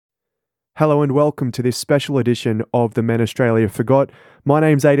Hello and welcome to this special edition of The Men Australia Forgot. My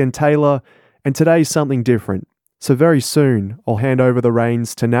name's Aidan Taylor, and today's something different. So very soon, I'll hand over the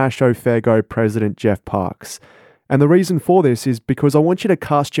reins to Nasho Fair Go President Geoff Parks. And the reason for this is because I want you to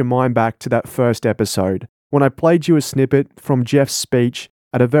cast your mind back to that first episode, when I played you a snippet from Geoff's speech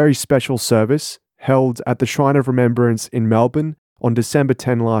at a very special service held at the Shrine of Remembrance in Melbourne on December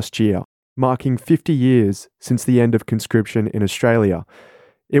 10 last year, marking 50 years since the end of conscription in Australia.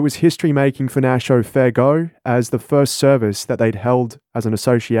 It was history-making for Nasho Fair Go as the first service that they'd held as an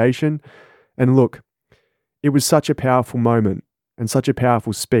association. And look, it was such a powerful moment and such a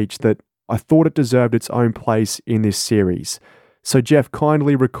powerful speech that I thought it deserved its own place in this series. So Geoff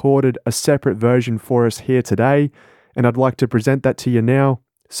kindly recorded a separate version for us here today, and I'd like to present that to you now.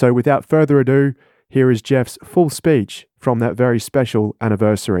 So without further ado, here is Geoff's full speech from that very special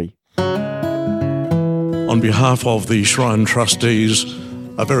anniversary. On behalf of the Shrine Trustees,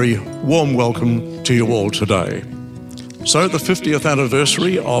 a very warm welcome to you all today. So the 50th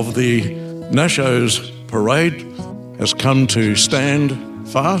anniversary of the Nasho's parade has come to stand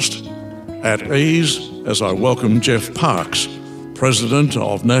fast, at ease, as I welcome Geoff Parks, President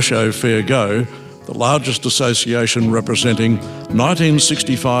of Nasho Fair Go, the largest association representing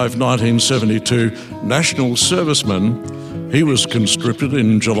 1965-1972 national servicemen. He was conscripted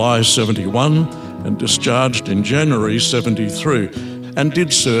in July 71 and discharged in January 73 and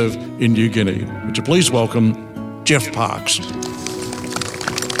did serve in New Guinea. Would you please welcome Geoff Parks.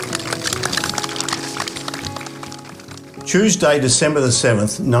 Tuesday, December the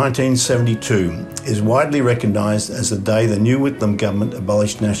 7th, 1972 is widely recognised as the day the New Whitlam government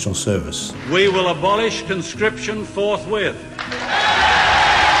abolished national service. We will abolish conscription forthwith.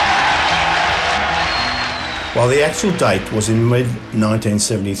 While the actual date was in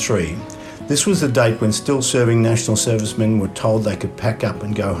mid-1973, this was the date when still serving national servicemen were told they could pack up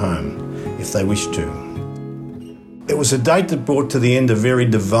and go home if they wished to. It was a date that brought to the end a very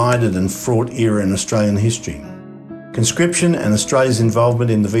divided and fraught era in Australian history. Conscription and Australia's involvement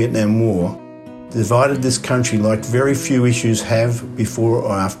in the Vietnam War divided this country like very few issues have before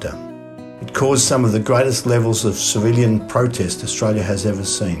or after. It caused some of the greatest levels of civilian protest Australia has ever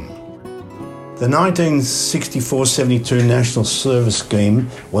seen. The 1964-72 National Service Scheme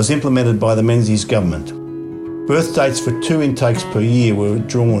was implemented by the Menzies government. Birth dates for 2 intakes per year were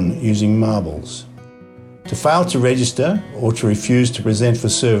drawn using marbles. To fail to register or to refuse to present for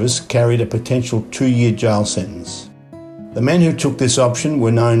service carried a potential 2-year jail sentence. The men who took this option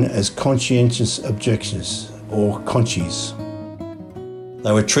were known as conscientious objectors, or conchies.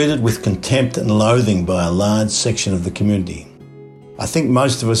 They were treated with contempt and loathing by a large section of the community. I think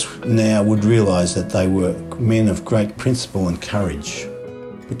most of us now would realise that they were men of great principle and courage.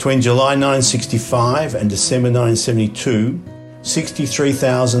 Between July 1965 and December 1972,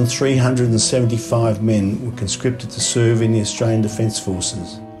 63,375 men were conscripted to serve in the Australian Defence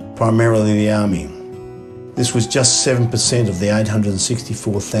Forces, primarily the Army. This was just 7% of the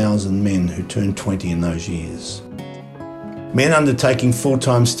 864,000 men who turned 20 in those years. Men undertaking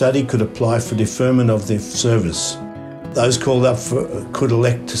full-time study could apply for deferment of their service. Those called up could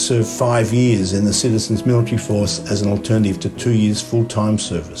elect to serve 5 years in the Citizens Military Force as an alternative to 2 years full-time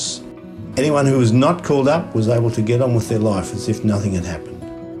service. Anyone who was not called up was able to get on with their life as if nothing had happened.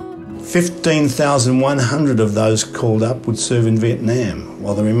 15,100 of those called up would serve in Vietnam,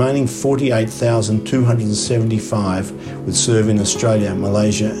 while the remaining 48,275 would serve in Australia,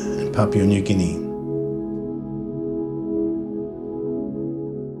 Malaysia and Papua New Guinea.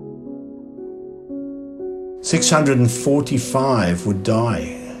 "645 would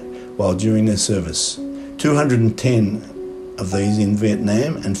die while during their service, 210 of these in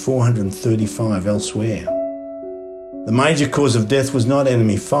Vietnam and 435 elsewhere. The major cause of death was not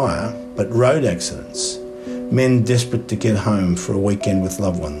enemy fire, but road accidents, men desperate to get home for a weekend with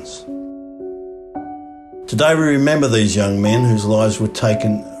loved ones. Today we remember these young men whose lives were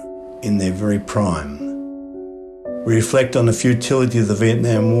taken in their very prime. We reflect on the futility of the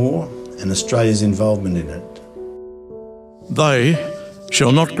Vietnam War and Australia's involvement in it. They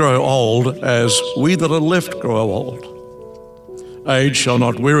shall not grow old as we that are left grow old. Age shall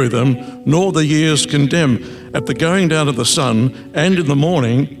not weary them, nor the years condemn. At the going down of the sun and in the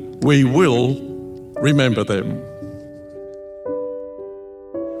morning, we will remember them."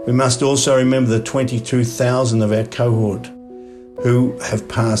 We must also remember the 22,000 of our cohort who have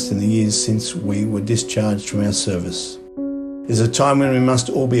passed in the years since we were discharged from our service. It is a time when we must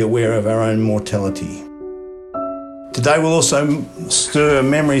all be aware of our own mortality. Today will also stir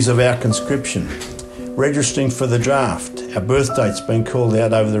memories of our conscription, registering for the draft, our birth dates being called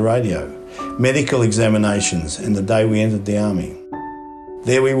out over the radio, medical examinations and the day we entered the army.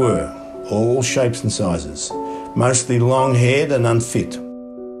 There we were, all shapes and sizes, mostly long-haired and unfit.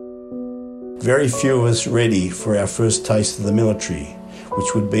 Very few of us ready for our first taste of the military,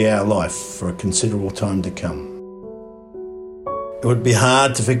 which would be our life for a considerable time to come. It would be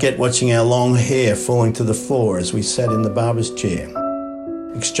hard to forget watching our long hair falling to the floor as we sat in the barber's chair,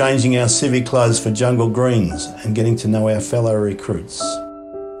 exchanging our civvy clothes for jungle greens and getting to know our fellow recruits.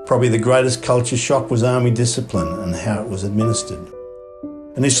 Probably the greatest culture shock was army discipline and how it was administered.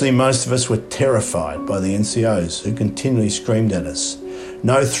 Initially, most of us were terrified by the NCOs who continually screamed at us.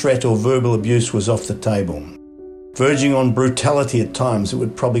 No threat or verbal abuse was off the table. Verging on brutality at times, it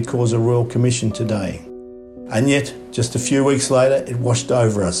would probably cause a Royal Commission today. And yet, just a few weeks later, it washed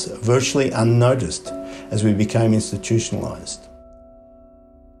over us, virtually unnoticed, as we became institutionalised.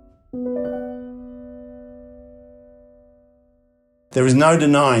 There is no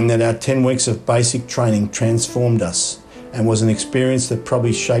denying that our 10 weeks of basic training transformed us and was an experience that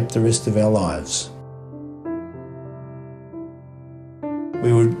probably shaped the rest of our lives.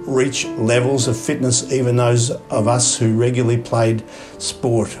 We would reach levels of fitness even those of us who regularly played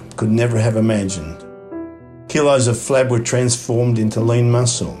sport could never have imagined. Kilos of flab were transformed into lean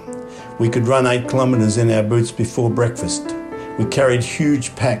muscle. We could run 8 kilometres in our boots before breakfast. We carried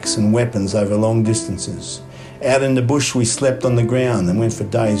huge packs and weapons over long distances. Out in the bush we slept on the ground and went for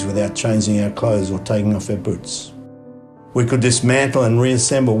days without changing our clothes or taking off our boots. We could dismantle and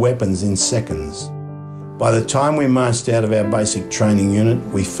reassemble weapons in seconds. By the time we marched out of our basic training unit,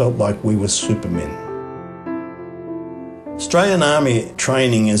 we felt like we were supermen. Australian Army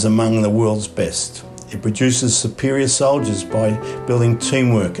training is among the world's best. It produces superior soldiers by building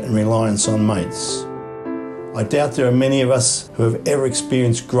teamwork and reliance on mates. I doubt there are many of us who have ever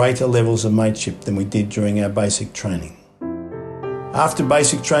experienced greater levels of mateship than we did during our basic training. After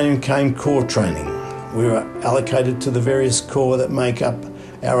basic training came corps training. We were allocated to the various corps that make up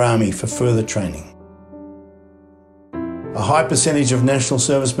our army for further training. A high percentage of national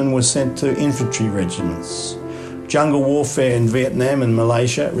servicemen were sent to infantry regiments. Jungle warfare in Vietnam and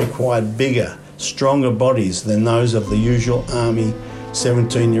Malaysia required bigger, stronger bodies than those of the usual army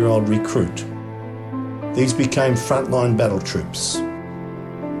 17-year-old recruit. These became frontline battle troops.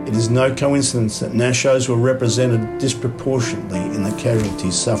 It is no coincidence that Nashos were represented disproportionately in the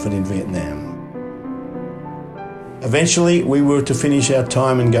casualties suffered in Vietnam. Eventually, we were to finish our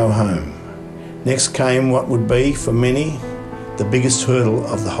time and go home. Next came what would be, for many, the biggest hurdle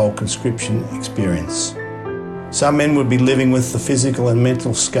of the whole conscription experience. Some men would be living with the physical and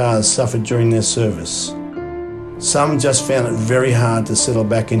mental scars suffered during their service. Some just found it very hard to settle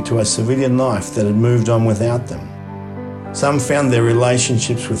back into a civilian life that had moved on without them. Some found their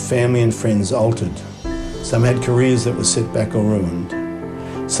relationships with family and friends altered. Some had careers that were set back or ruined.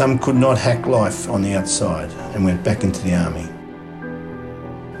 Some could not hack life on the outside and went back into the army.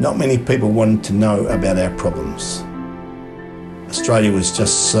 Not many people wanted to know about our problems. Australia was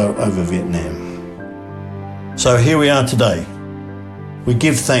just so over Vietnam. So here we are today. We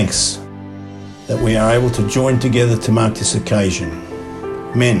give thanks that we are able to join together to mark this occasion.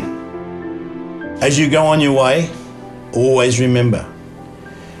 Men, as you go on your way, always remember,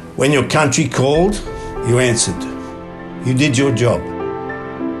 when your country called, you answered. You did your job.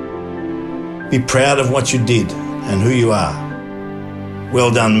 Be proud of what you did and who you are.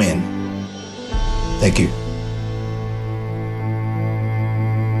 Well done, men. Thank you.